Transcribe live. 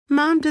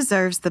Mom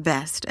deserves the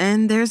best,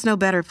 and there's no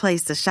better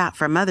place to shop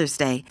for Mother's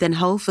Day than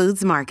Whole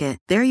Foods Market.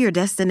 They're your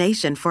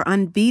destination for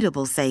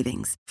unbeatable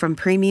savings, from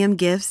premium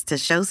gifts to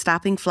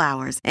show-stopping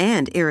flowers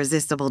and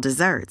irresistible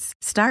desserts.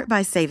 Start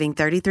by saving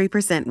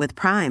 33% with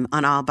Prime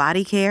on all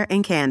body care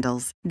and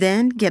candles.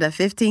 Then get a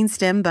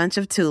 15-stem bunch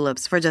of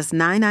tulips for just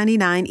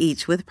 $9.99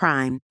 each with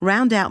Prime.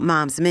 Round out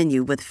Mom's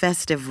menu with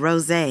festive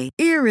rosé,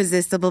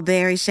 irresistible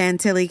berry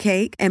chantilly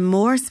cake, and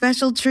more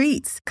special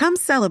treats. Come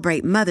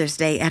celebrate Mother's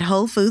Day at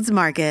Whole Foods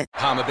Market.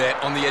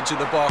 Palmerbet on the edge of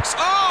the box.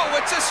 Oh,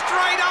 it's a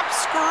straight-up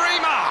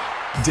screamer!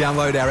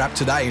 Download our app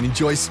today and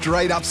enjoy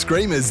straight-up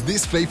screamers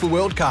this FIFA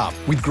World Cup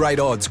with great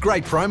odds,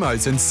 great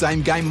promos and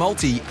same-game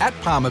multi at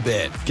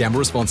Palmerbet. Gamble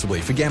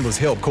responsibly. For Gamblers'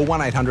 Help, call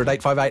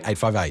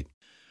 1-800-858-858.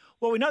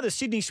 Well, we know the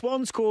Sydney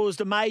Swans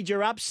caused a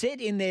major upset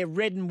in their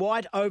red and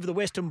white over the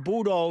Western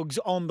Bulldogs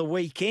on the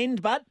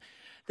weekend, but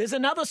there's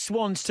another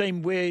Swans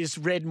team wears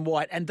red and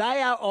white, and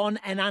they are on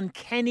an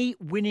uncanny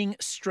winning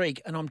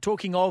streak, and I'm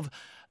talking of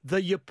the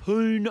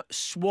Yeppoon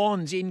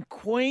Swans in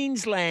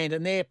Queensland,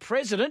 and their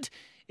president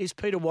is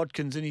Peter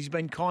Watkins, and he's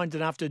been kind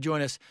enough to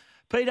join us.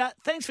 Peter,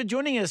 thanks for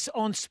joining us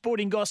on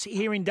Sporting Goss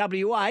here in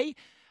WA.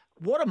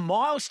 What a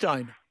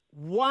milestone.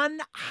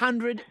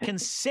 100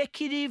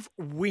 consecutive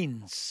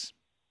wins.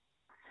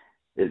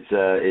 It's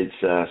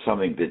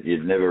something that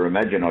you'd never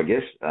imagine, I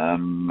guess.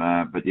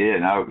 But yeah,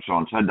 no. So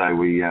on Sunday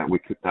we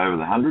kicked over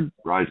the 100,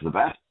 raised the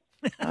bat.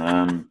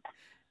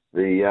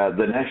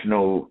 The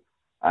national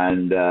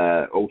and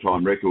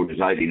all-time record is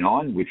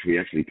 89, which we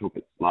actually took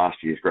at last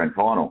year's grand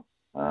final.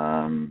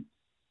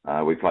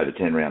 We played a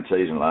 10-round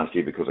season last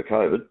year because of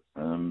COVID,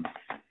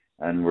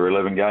 and we're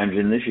 11 games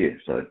in this year.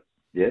 So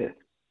yeah,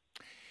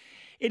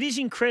 it is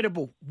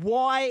incredible.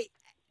 Why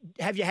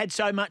have you had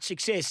so much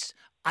success?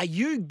 Are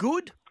you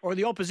good, or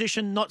the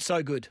opposition not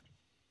so good?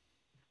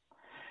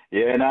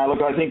 Yeah, no,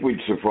 look, I think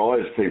we'd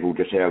surprise people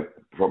just how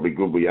probably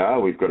good we are.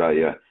 We've got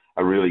a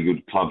really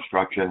good club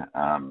structure.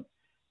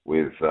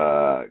 We've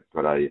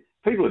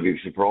people would be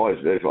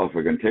surprised if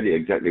I can tell you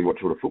exactly what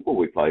sort of football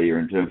we play here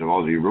in terms of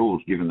Aussie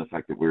rules, given the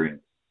fact that we're in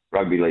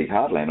Rugby League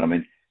heartland. I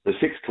mean, there's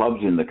 6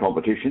 clubs in the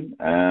competition,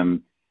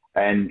 and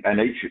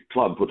each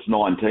club puts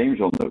 9 teams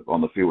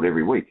on the field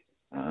every week.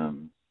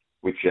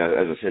 Which,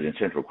 as I said, in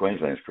central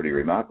Queensland is pretty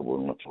remarkable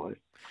in lots of ways.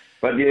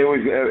 But yeah,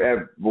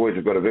 our boys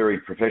have got a very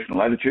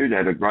professional attitude,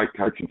 have a great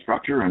coaching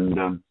structure,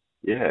 and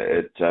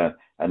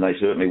and they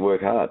certainly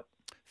work hard.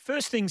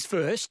 First things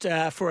first,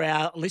 for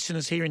our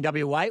listeners here in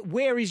WA,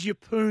 where is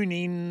Yeppoon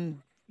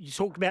in? You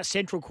talked about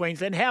central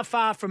Queensland. How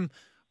far from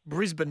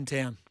Brisbane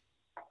town?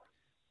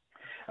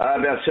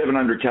 About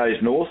 700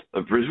 k's north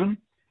of Brisbane,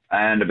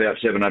 and about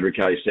 700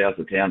 k's south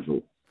of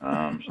Townsville.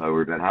 So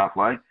we're about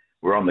halfway.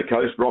 We're on the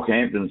coast.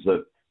 Rockhampton's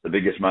the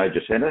biggest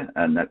major centre,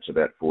 and that's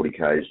about 40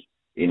 k's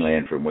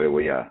inland from where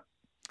we are.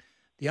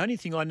 The only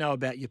thing I know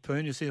about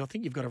Yeppoon is I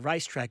think you've got a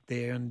racetrack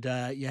there, and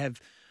you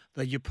have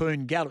the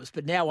Yeppoon Gallops,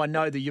 but now I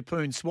know the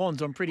Yeppoon Swans.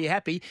 I'm pretty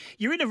happy.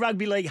 You're in a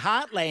rugby league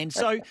heartland,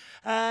 so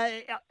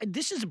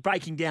this is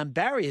breaking down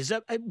barriers.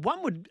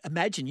 One would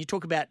imagine, you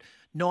talk about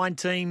 9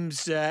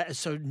 teams,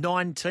 so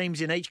 9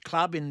 teams in each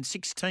club in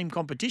 6-team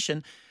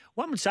competition.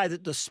 One would say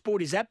that the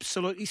sport is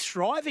absolutely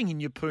thriving in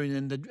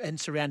Yeppoon and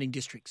surrounding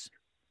districts.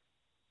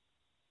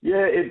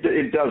 Yeah,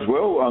 it does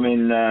well. I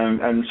mean,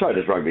 and so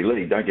does rugby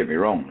league. Don't get me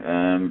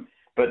wrong.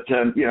 But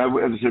you know,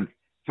 as I said,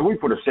 so we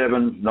put a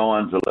 7s,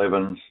 9s,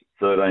 11s,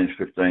 13s,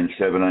 15s,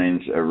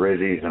 17s, a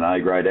resis, an A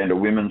grade, and a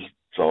women's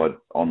side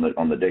on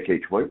the deck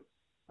each week.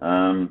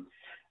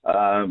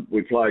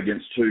 We play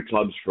against 2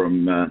 clubs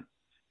from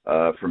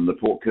the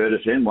Port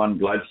Curtis end, one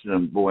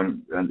Gladstone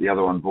and the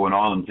other one Boyne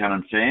Island, Town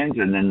and Sands,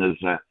 and then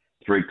there's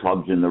 3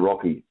 clubs in the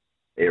Rocky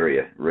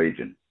area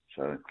region.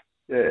 So.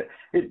 Yeah,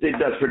 it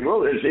does pretty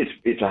well.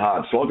 It's a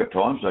hard slog at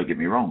times. Don't get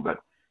me wrong,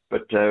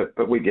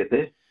 but we get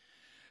there.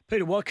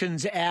 Peter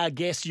Watkins, our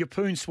guest,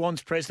 Yeppoon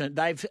Swans president.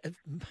 They've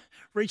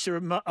reached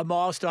a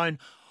milestone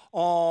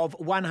of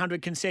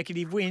 100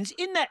 consecutive wins.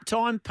 In that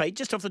time, Pete,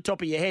 just off the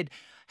top of your head,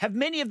 have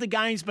many of the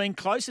games been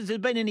close? Has there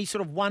been any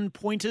sort of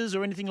one-pointers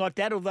or anything like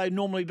that, or have they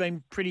normally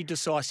been pretty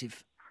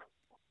decisive?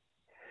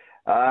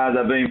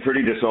 They've been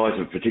pretty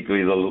decisive,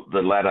 particularly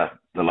the latter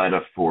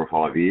 4 or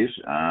 5 years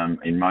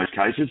in most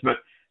cases, but.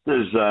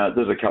 There's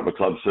a couple of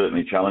clubs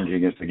certainly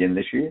challenging us again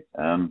this year,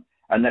 and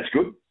that's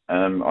good.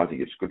 I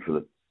think it's good for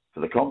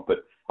the comp,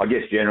 but I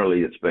guess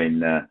generally it's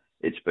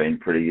been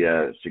pretty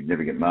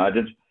significant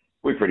margins.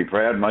 We're pretty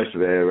proud. Most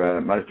of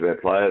our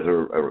players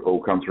are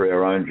all come through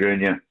our own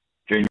junior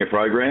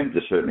program.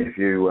 There's certainly a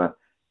few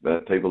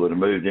people that have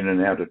moved in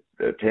and out of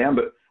town,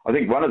 but I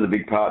think one of the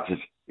big parts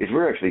is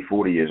we're actually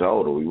 40 years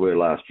old, or we were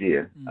last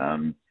year,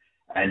 and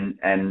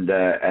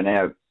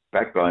our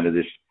backbone of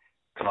this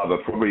club are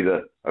probably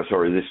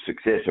this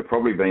success have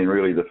probably been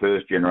really the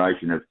first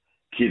generation of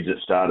kids that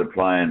started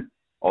playing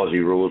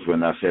Aussie rules when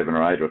they're 7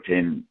 or 8 or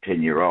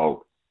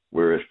 10-year-old,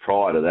 whereas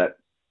prior to that,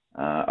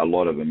 a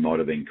lot of them might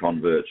have been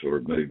converts or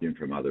had moved in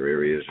from other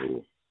areas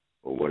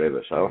or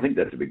whatever. So I think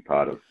that's a big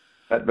part of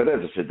that. But as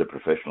I said, the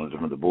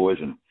professionalism of the boys,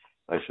 and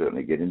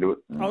certainly get into it.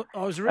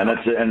 I was and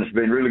it's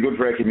been really good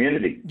for our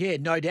community. Yeah,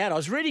 no doubt. I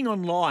was reading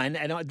online,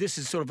 and this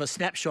is sort of a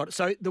snapshot.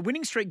 So the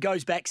winning streak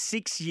goes back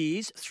 6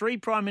 years, 3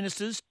 prime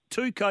ministers,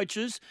 2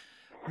 coaches,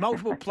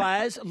 multiple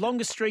players,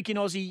 longest streak in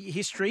Aussie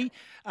history.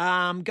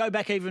 Go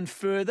back even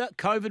further.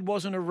 COVID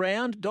wasn't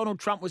around. Donald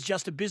Trump was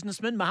just a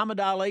businessman. Muhammad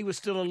Ali was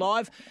still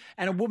alive,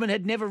 and a woman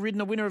had never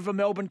ridden a winner of a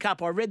Melbourne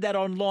Cup. I read that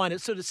online.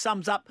 It sort of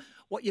sums up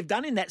what you've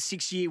done in that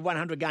 6-year,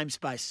 100-game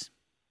space.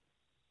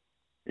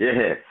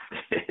 Yeah,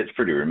 it's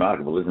pretty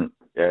remarkable, isn't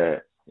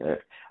it? Yeah.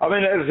 I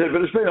mean, as I said,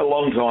 but it's been a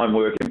long time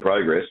work in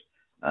progress.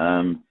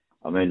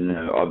 I've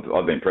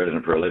been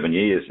president for 11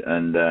 years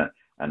and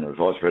was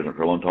vice president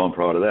for a long time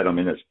prior to that. I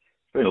mean, it's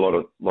been a lot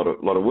of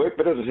work.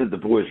 But as I said, the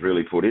boys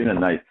really put in,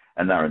 and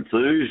they're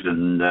enthused,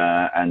 and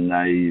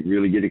they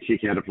really get a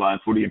kick out of playing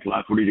footy and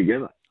playing footy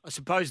together. I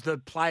suppose the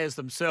players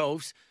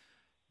themselves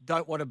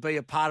don't want to be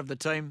a part of the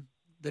team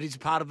that is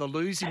part of the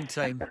losing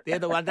team. They're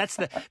the one. That's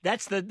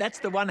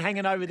the one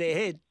hanging over their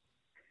head.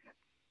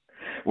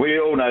 We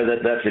all know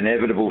that that's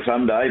inevitable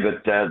someday,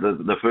 but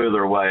the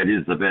further away it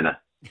is, the better.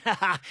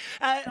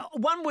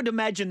 One would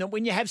imagine that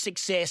when you have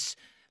success,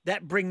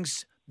 that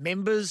brings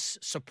members,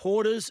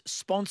 supporters,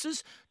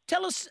 sponsors.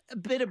 Tell us a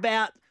bit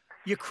about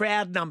your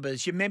crowd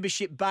numbers, your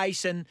membership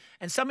base, and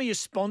some of your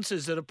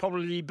sponsors that have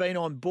probably been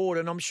on board.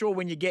 And I'm sure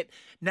when you get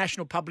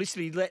national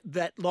publicity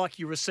that like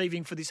you're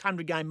receiving for this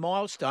 100-game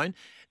milestone,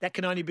 that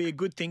can only be a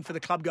good thing for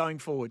the club going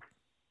forward.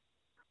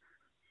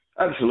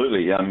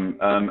 Absolutely.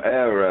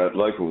 Our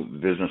local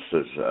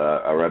businesses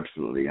are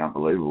absolutely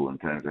unbelievable in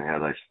terms of how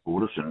they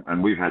support us,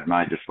 and we've had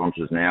major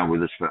sponsors now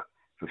with us for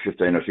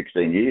 15 or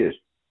 16 years,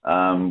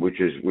 which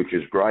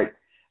is great.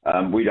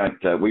 We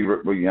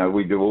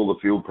do all the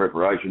field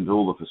preparations,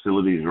 all the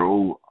facilities are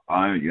all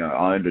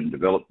owned and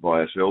developed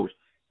by ourselves.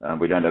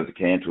 We don't have the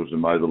councils to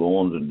mow the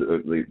lawns and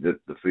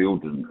the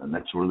fields and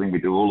that sort of thing. We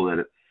do all of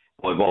that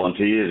by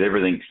volunteers.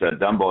 Everything's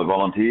done by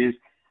volunteers,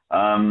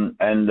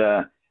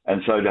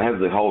 and so to have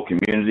the whole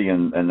community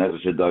and as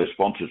I said, those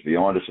sponsors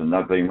behind us, and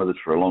they've been with us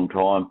for a long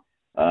time.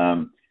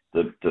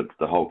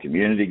 The whole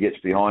community gets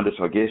behind us,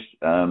 I guess,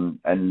 and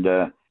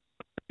the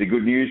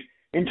good news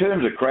in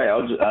terms of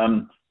crowds.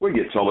 We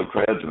get solid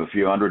crowds of a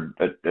few hundred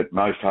at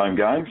most home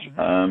games.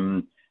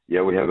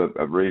 We have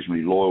a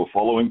reasonably loyal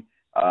following.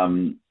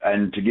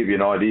 And to give you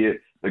an idea,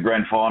 the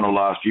grand final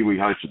last year, we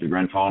hosted the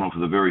grand final for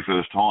the very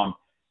first time.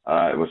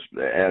 It was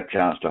our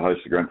chance to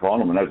host the grand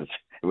final, and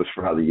it was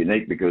rather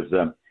unique because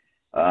it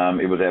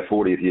was our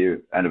 40th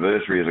year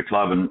anniversary as a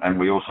club, and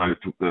we also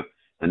took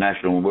the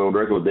national and world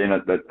record then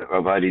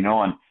of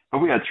 89. But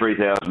we had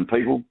 3,000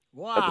 people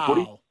at the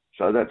footy,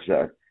 so that's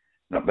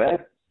not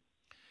bad.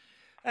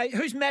 Hey,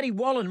 who's Matty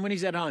Wallen when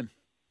he's at home?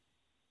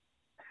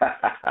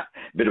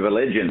 Bit of a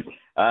legend.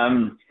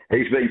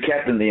 He's been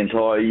captain the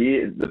entire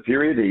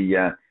period.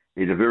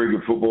 He's a very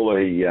good footballer.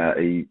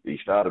 He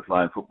started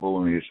playing football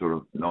when he was sort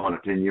of 9 or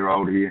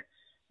 10-year-old here.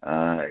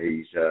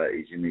 He's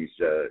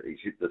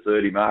hit the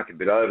 30 mark, a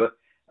bit over.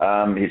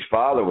 His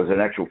father was in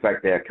actual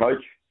fact our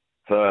coach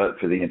for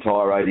the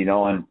entire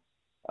 89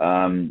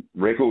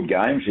 record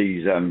games.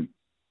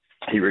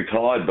 He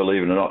retired,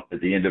 believe it or not, at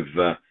the end of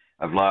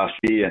last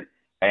year.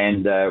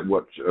 And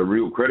what's a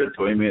real credit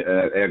to him,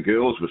 our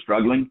girls were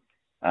struggling,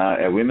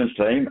 our women's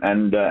team,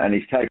 and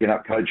he's taken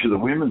up coach of the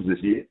women's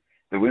this year,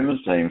 the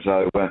women's team.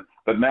 So,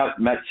 but Matt's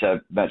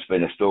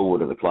been a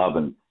stalwart of the club,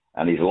 and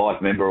he's a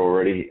life member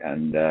already,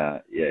 and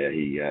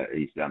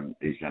he's done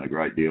a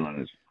great deal,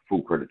 and it's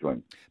full credit to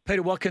him.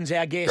 Peter Watkins,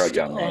 our guest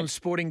on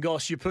Sporting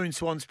Goss, Yeppoon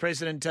Swans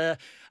president. A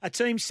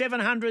team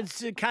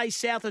 700 k's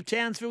south of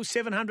Townsville,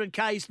 700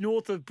 k's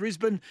north of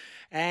Brisbane,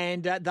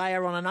 and they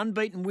are on an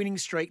unbeaten winning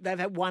streak.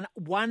 They've won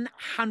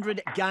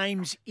 100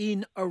 games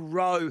in a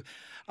row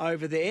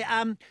over there.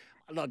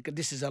 Look,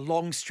 this is a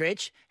long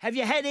stretch. Have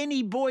you had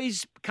any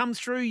boys come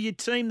through your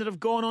team that have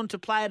gone on to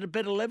play at a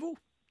better level?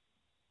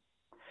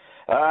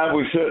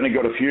 We've certainly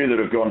got a few that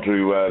have gone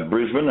to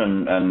Brisbane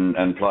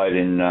and played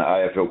in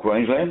AFL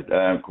Queensland.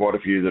 Quite a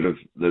few that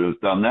have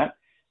done that,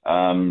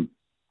 and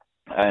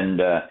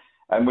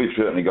we've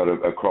certainly got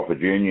a crop of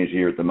juniors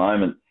here at the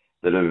moment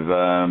that have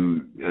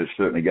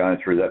certainly going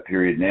through that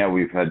period now.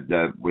 We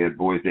had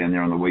boys down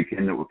there on the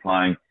weekend that were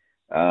playing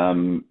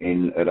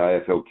at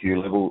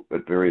AFLQ level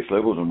at various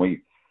levels, and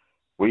we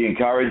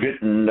encourage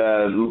it and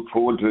look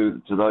forward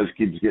to those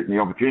kids getting the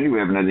opportunity. We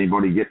haven't had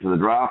anybody get to the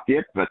draft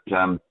yet, but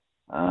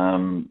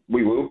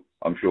we will.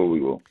 I'm sure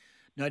we will.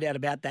 No doubt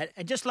about that.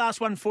 And just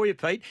last one for you,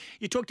 Pete.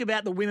 You talked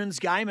about the women's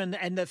game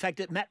and the fact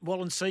that Matt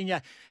Wallen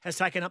Sr. has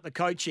taken up the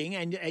coaching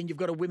and you've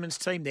got a women's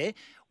team there.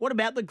 What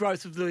about the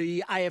growth of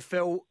the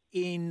AFL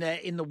in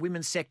the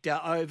women's sector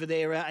over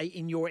there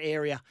in your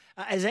area?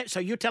 So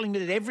you're telling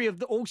me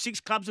that all 6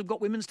 clubs have got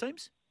women's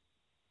teams?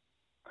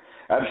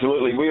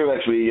 Absolutely. We're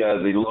actually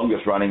the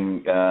longest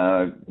running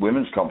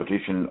women's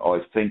competition, I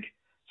think,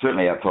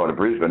 certainly outside of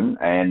Brisbane,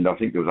 and I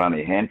think there was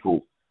only a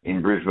handful in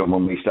Brisbane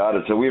when we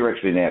started. So we were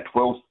actually in our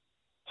 12th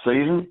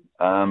season,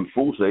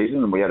 full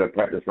season, and we had a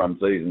practice run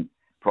season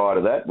prior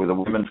to that with a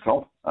women's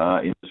comp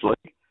in this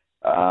league.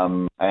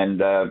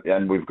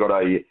 And we've got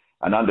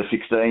an under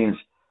 16s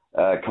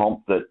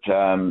comp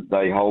that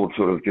they hold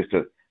sort of just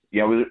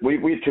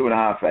we're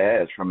 2.5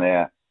 hours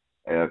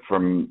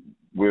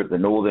we're at the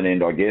northern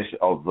end, I guess,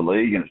 of the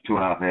league, and it's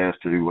 2.5 hours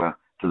to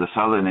the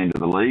southern end of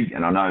the league.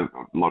 And I know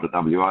a lot of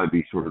WA will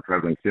be sort of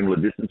travelling similar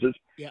distances.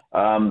 Yeah.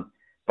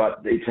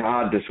 But it's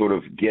hard to sort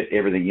of get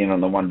everything in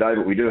on the one day.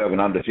 But we do have an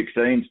under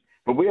 16s.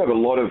 But we have a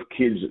lot of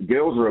kids.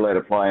 Girls are allowed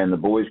to play in the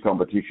boys'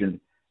 competition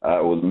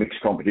or the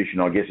mixed competition,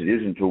 I guess it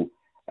is, until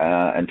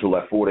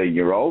they're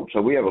 14-year-old.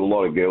 So we have a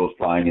lot of girls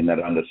playing in that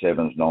under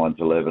 7s, 9s,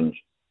 11s,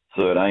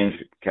 13s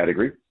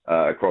category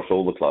across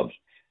all the clubs.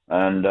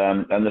 And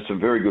there's some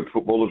very good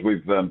footballers.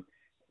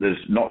 There's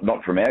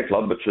not from our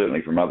club, but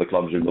certainly from other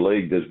clubs in the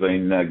league. There's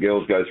been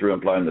girls go through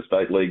and play in the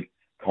state league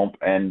comp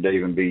and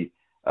even be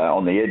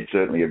on the edge.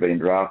 Certainly have been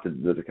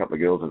drafted. There's a couple of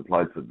girls that have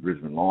played for the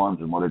Brisbane Lions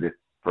and whatever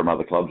from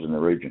other clubs in the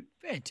region.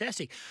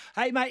 Fantastic.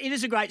 Hey, mate, it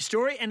is a great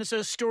story, and it's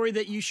a story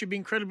that you should be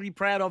incredibly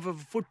proud of a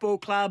football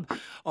club,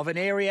 of an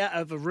area,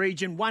 of a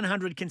region.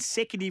 100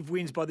 consecutive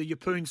wins by the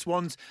Yeppoon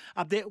Swans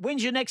up there.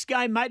 When's your next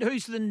game, mate?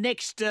 Who's the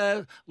next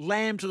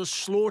lamb to the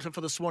slaughter for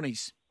the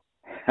Swannies?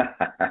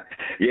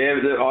 Yeah,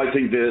 I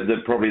think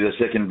they're probably the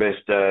second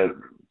best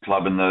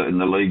club in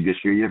the league this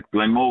year.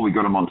 Glenmore, we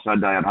got them on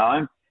Saturday at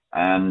home,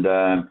 and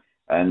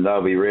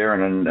they'll be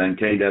raring and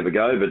keen to have a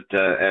go, but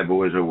our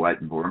boys are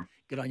waiting for them.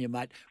 Good on you,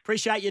 mate.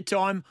 Appreciate your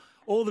time.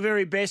 All the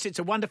very best. It's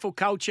a wonderful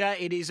culture.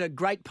 It is a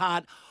great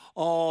part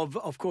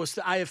of course,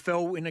 the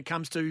AFL when it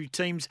comes to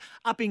teams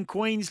up in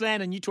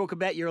Queensland. And you talk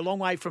about you're a long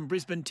way from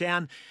Brisbane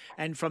town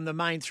and from the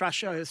main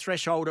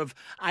threshold of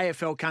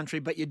AFL country,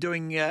 but you're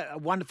doing a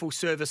wonderful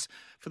service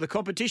for the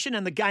competition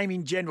and the game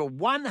in general.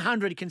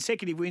 100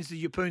 consecutive wins to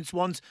the Yeppoon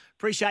Swans.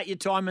 Appreciate your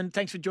time and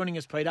thanks for joining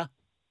us, Peter.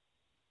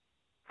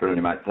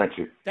 Brilliant, mate. Thank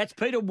you. That's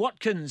Peter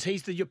Watkins.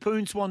 He's the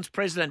Yeppoon Swans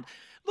president.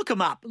 Look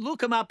them up. Look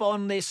them up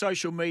on their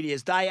social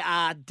medias. They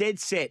are dead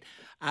set.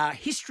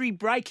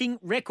 History-breaking,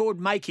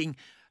 record-making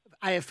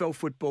AFL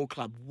football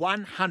club.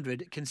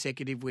 100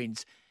 consecutive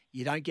wins.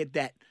 You don't get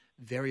that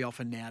very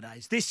often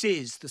nowadays. This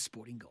is the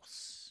Sporting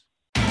Goss.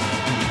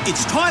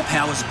 It's Tyre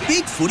Power's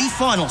Big Footy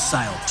Final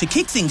Sale. To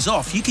kick things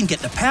off, you can get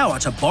the power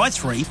to buy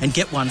 3 and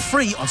get 1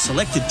 free on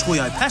selected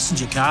Toyo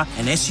passenger car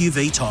and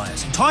SUV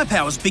tyres. Tyre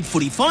Power's Big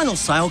Footy Final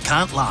Sale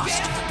can't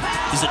last.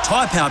 Visit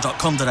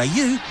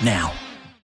tyrepower.com.au now.